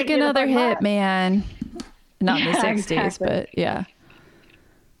like, take another hit, man. Not in the 60s, exactly. But yeah.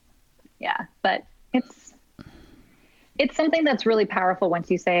 Yeah, but it's something that's really powerful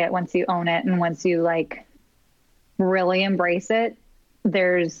once you say it, once you own it, and once you like really embrace it.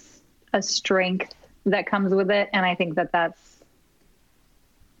 There's a strength that comes with it, and I think it's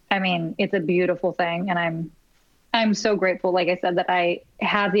a beautiful thing, and I'm so grateful, like I said, that I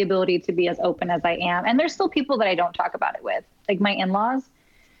have the ability to be as open as I am. And there's still people that I don't talk about it with, like my in-laws.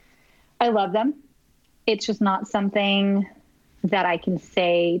 I love them. It's just not something that I can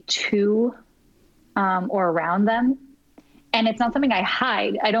say to or around them. And it's not something I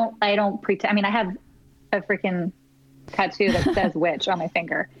hide. I don't pretend. I mean, I have a freaking tattoo that says witch on my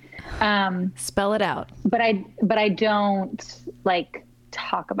finger. Spell it out. But I don't like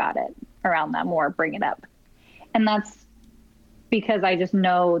talk about it around them or bring it up. And that's because I just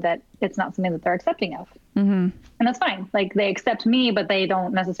know that it's not something that they're accepting of. Mm-hmm. And that's fine. Like, they accept me, but they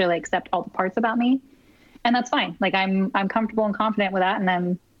don't necessarily accept all the parts about me. And that's fine. Like, I'm comfortable and confident with that.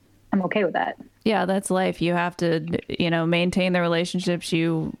 And I'm okay with that. Yeah, that's life. You have to, maintain the relationships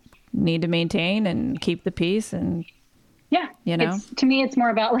you need to maintain and keep the peace. And yeah, to me, it's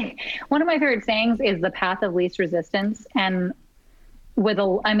more about, like, one of my favorite sayings is the path of least resistance. And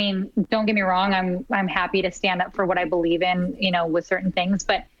don't get me wrong. I'm happy to stand up for what I believe in, with certain things,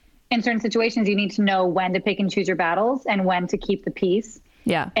 but in certain situations, you need to know when to pick and choose your battles and when to keep the peace.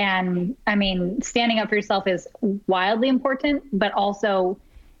 Yeah. And standing up for yourself is wildly important, but also,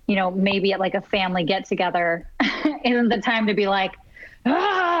 maybe at like a family get together isn't the time to be like,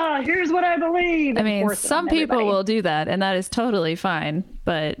 here's what I believe. I mean, some people will do that, and that is totally fine.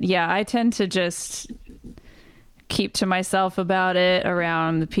 But yeah, I tend to just keep to myself about it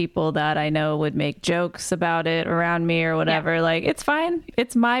around the people that I know would make jokes about it around me or whatever. Yeah. Like, it's fine.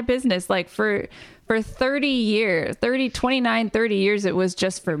 It's my business. Like, for 30 years, 30 years, it was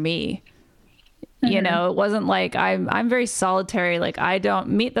just for me. Mm-hmm. It wasn't like I'm very solitary. Like, I don't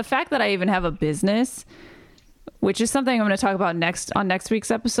meet the fact that I even have a business, which is something I'm going to talk about on next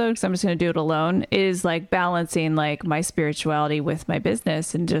week's episode, because I'm just going to do it alone, is like balancing like my spirituality with my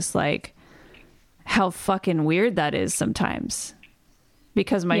business, and just like how fucking weird that is sometimes,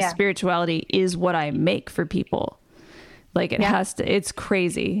 because my spirituality is what I make for people. Like, it's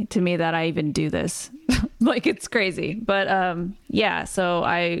crazy to me that I even do this. Like, it's crazy. But so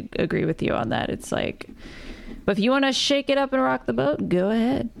I agree with you on that. It's like, but if you want to shake it up and rock the boat, go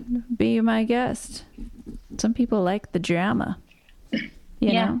ahead. Be my guest. Some people like the drama.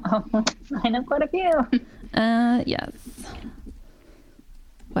 You know? Oh, I know quite a few. Yes.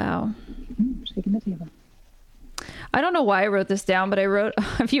 Wow. Shaking the table. I don't know why I wrote this down, but I wrote,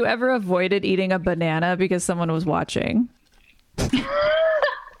 have you ever avoided eating a banana because someone was watching?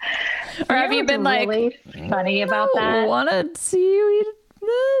 Or have you been really like, funny about that? I want to see you eat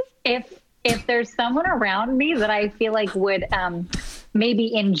this. If there's someone around me that I feel like would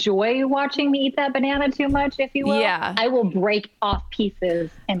maybe enjoy watching me eat that banana too much, if you will, I will break off pieces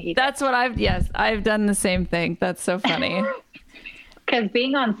and eat That's what I've done the same thing. That's so funny. Because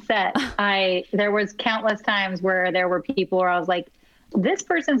being on set, there was countless times where there were people where I was like, this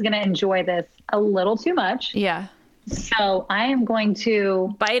person's going to enjoy this a little too much. Yeah. So I am going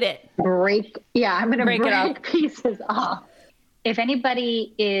to bite it. I'm going to break pieces off. If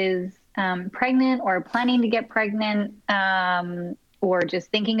anybody is pregnant or planning to get pregnant, or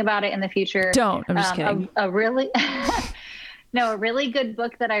just thinking about it in the future, don't. I'm just kidding. A really good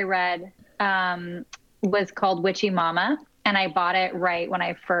book that I read was called Witchy Mama. And I bought it right when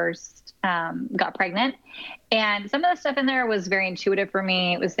I first got pregnant. And some of the stuff in there was very intuitive for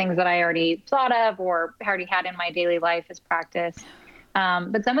me. It was things that I already thought of or already had in my daily life as practice.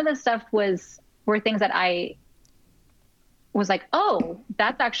 But some of the stuff were things that I was like, oh,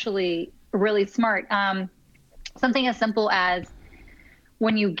 that's actually really smart. Something as simple as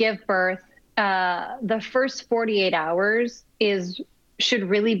when you give birth, the first 48 hours should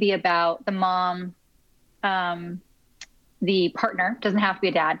really be about the mom, the partner, doesn't have to be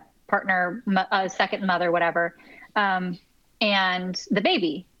a dad, partner, a second mother, whatever, and the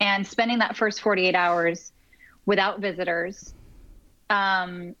baby, and spending that first 48 hours without visitors,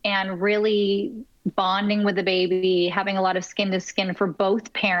 and really bonding with the baby, having a lot of skin to skin for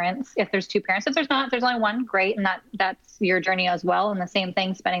both parents. If there's two parents, if there's not, there's only one, great. And that's your journey as well. And the same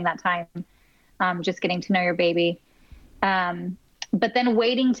thing, spending that time, just getting to know your baby. But then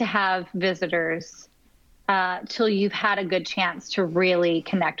waiting to have visitors, till you've had a good chance to really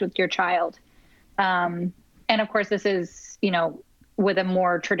connect with your child. And of course, this is, with a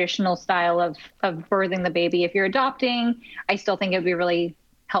more traditional style of birthing the baby. If you're adopting, I still think it would be really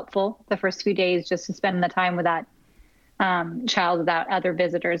helpful the first few days just to spend the time with that child without other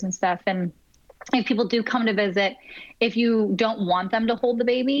visitors and stuff. And if people do come to visit, if you don't want them to hold the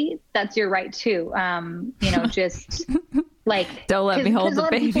baby, that's your right too. Just like, don't let me hold the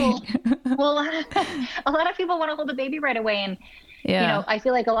baby. Well, a lot of people want to hold the baby right away. And, I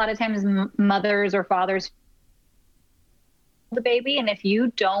feel like a lot of times mothers or fathers the baby. And if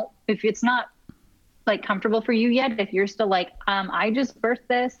it's not like comfortable for you yet, if you're still like, I just birthed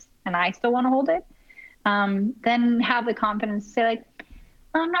this and I still want to hold it, then have the confidence to say like,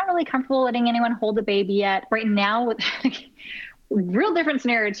 I'm not really comfortable letting anyone hold the baby yet. Right now, with real different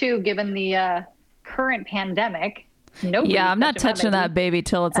scenario too, given the current pandemic. I'm not touching that baby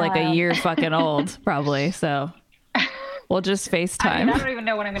till it's like a year fucking old, probably. So we'll just FaceTime. I don't even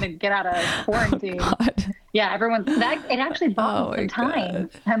know when I'm going to get out of quarantine. Oh, yeah, it actually bought some time. God.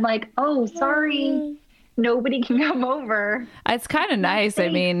 I'm like, oh, sorry. Nobody can come over. It's kind of nice. I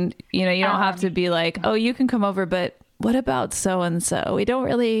mean, you don't have to be like, oh, you can come over, but what about so-and-so? We don't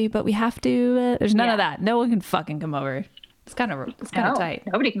really, but we have to. There's none of that. No one can fucking come over. It's kind of tight.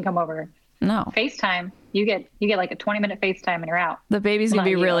 Nobody can come over. No. FaceTime. You get like a 20-minute FaceTime and you're out. The baby's going to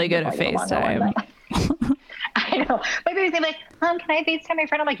be really good at FaceTime. I know. My baby's gonna be like, Mom, can I FaceTime my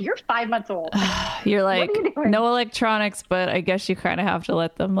friend? I'm like, you're 5 months old. You're like, no electronics, but I guess you kind of have to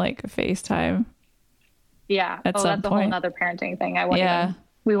let them like FaceTime. Yeah. That's a whole nother parenting thing.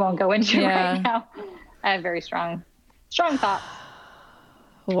 We won't go into right now. I have very strong thoughts.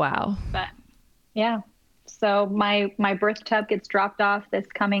 Wow. But yeah. So my birth tub gets dropped off this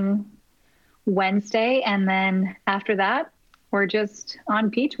coming Wednesday. And then after that, we're just on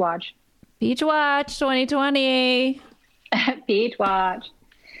Peach Watch. Beach Watch 2020. Beach Watch.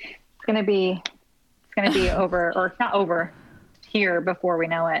 It's gonna be over, or not over, here before we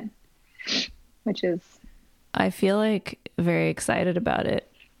know it. Which is, I feel like very excited about it.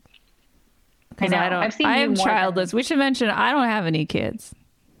 I know. I am childless. We should mention I don't have any kids.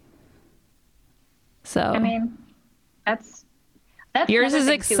 So I mean, that's yours is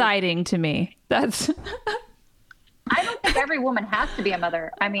exciting to me. That's. I don't think every woman has to be a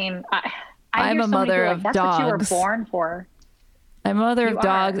mother. I mean, I'm a mother of that's dogs. What you were born for. I'm a mother of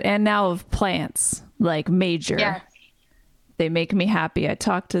dogs and now of plants, like major. Yes. They make me happy. I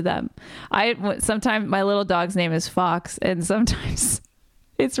talk to them. Sometimes my little dog's name is Fox, and sometimes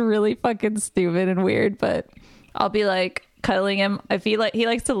it's really fucking stupid and weird, but I'll be like cuddling him. If he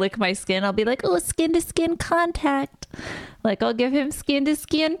likes to lick my skin, I'll be like, oh, skin to skin contact. Like I'll give him skin to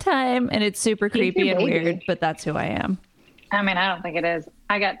skin time, and it's super creepy and weird, but that's who I am. I mean, I don't think it is.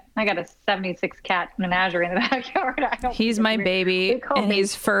 I got a 76 cat menagerie in the backyard. He's my baby, and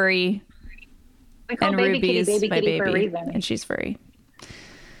he's furry. We call and baby Ruby's kitty my baby, for a reason. And she's furry.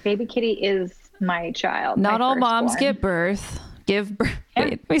 Baby kitty is my child. Not all moms give birth. Yeah.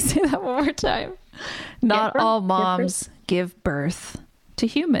 Wait, we say that one more time. Not all moms give birth to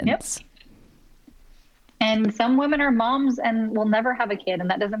humans. Yep. And some women are moms and will never have a kid, and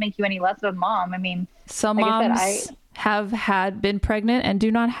that doesn't make you any less of a mom. I mean, some moms have been pregnant and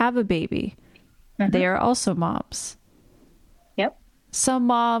do not have a baby. Mm-hmm. They are also moms. Yep. Some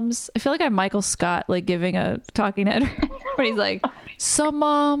moms, I feel like I'm Michael Scott, like giving a talking head, but he's like, some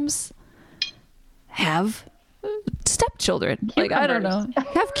moms have stepchildren. Like, I don't know,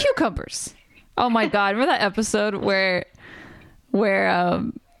 have cucumbers. Oh my God. Remember that episode where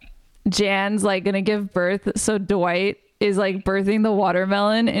Jan's like gonna give birth, so Dwight is like birthing the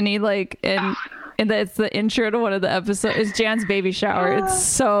watermelon, and he like and that's the intro to one of the episodes. It's Jan's baby shower. It's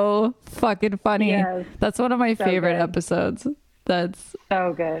so fucking funny. Yes. That's one of my favorite episodes. That's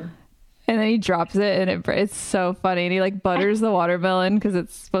so good. And then he drops it, and it's so funny. And he like butters the watermelon because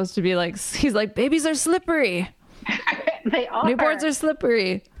it's supposed to be like, he's like, babies are slippery. They are. Newborns are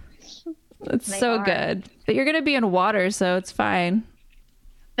slippery. It's They so are. good. But you're going to be in water, so it's fine.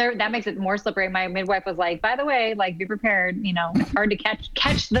 That makes it more slippery. My midwife was like, by the way, like, be prepared. You know, it's hard to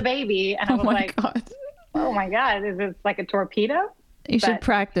catch the baby. And I was like, God. oh my God, is it like a torpedo? You should But-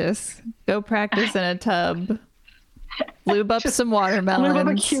 practice. Go practice in a tub. Lube up some Lube up a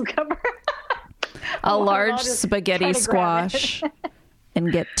watermelons, cucumber. a I'll large just spaghetti try to grab it. squash,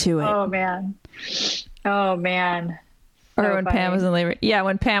 and get to it. Oh man. Oh man. Or So when funny. Pam was in labor. Yeah,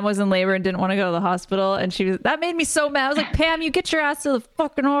 when Pam was in labor and didn't want to go to the hospital, and that made me so mad. I was like, Pam, you get your ass to the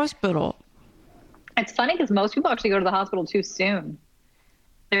fucking hospital. It's funny because most people actually go to the hospital too soon.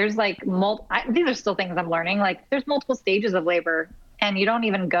 There's like these are still things I'm learning. Like there's multiple stages of labor, and you don't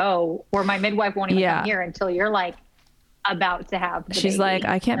even go, or my midwife won't even come here until you're like about to have the She's baby. like,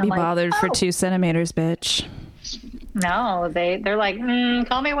 I can't And be I'm like, bothered for "Oh." 2 centimeters, bitch. No, they're like,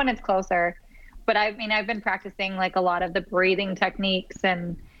 call me when it's closer. But I mean, I've been practicing like a lot of the breathing techniques,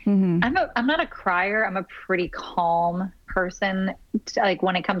 and I'm not a crier. I'm a pretty calm person. Like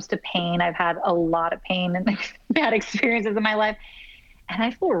when it comes to pain, I've had a lot of pain and bad experiences in my life, and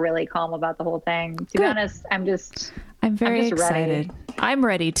I feel really calm about the whole thing. To be honest, I'm very just ready. excited. I'm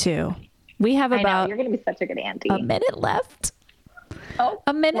ready too. We have I know about you're gonna be such a good auntie. a minute left. Oh,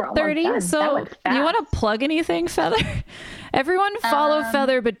 A minute we're almost 30. done. That So went you want fast. to plug anything, Feather? Everyone follow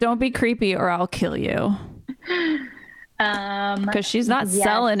Feather, but don't be creepy or I'll kill you. Because she's not yes.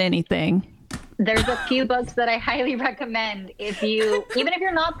 selling anything. There's a few books that I highly recommend even if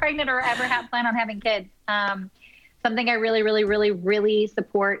you're not pregnant or ever plan on having kids. Something I really, really, really, really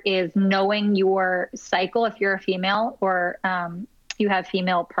support is knowing your cycle. If you're a female or you have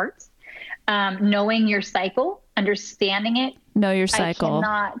female parts, knowing your cycle, understanding it. Know your cycle.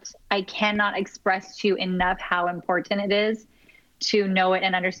 I cannot express to you enough how important it is to know it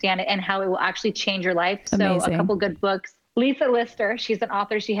and understand it, and how it will actually change your life. Amazing. So a couple good books. Lisa Lister, she's an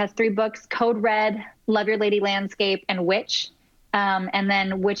author. She has 3 books: Code Red, Love Your Lady Landscape, and Witch. And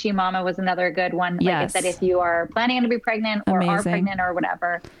then Witchy Mama was another good one. Like Yes. I said, if you are planning to be pregnant or are Amazing. pregnant or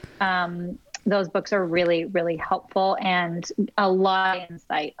whatever, those books are really, really helpful and a lot of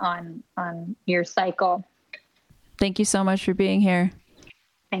insight on your cycle. Thank you so much for being here.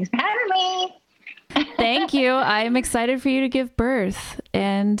 Thanks for having me. Thank you. I'm excited for you to give birth,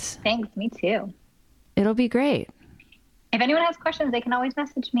 and Thanks, me too. it'll be great. If anyone has questions, they can always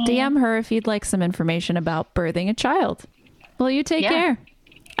message me. DM her if you'd like some information about birthing a child. Well, you take Yeah. care.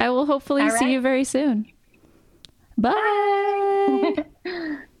 I will hopefully All see right. you very soon. Bye.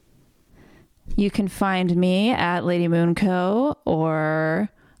 You can find me at Lady Moon Co. or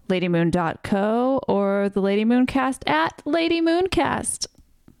ladymoon.co or the Lady Mooncast at Lady Mooncast.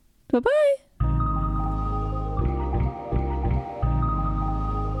 Bye-bye.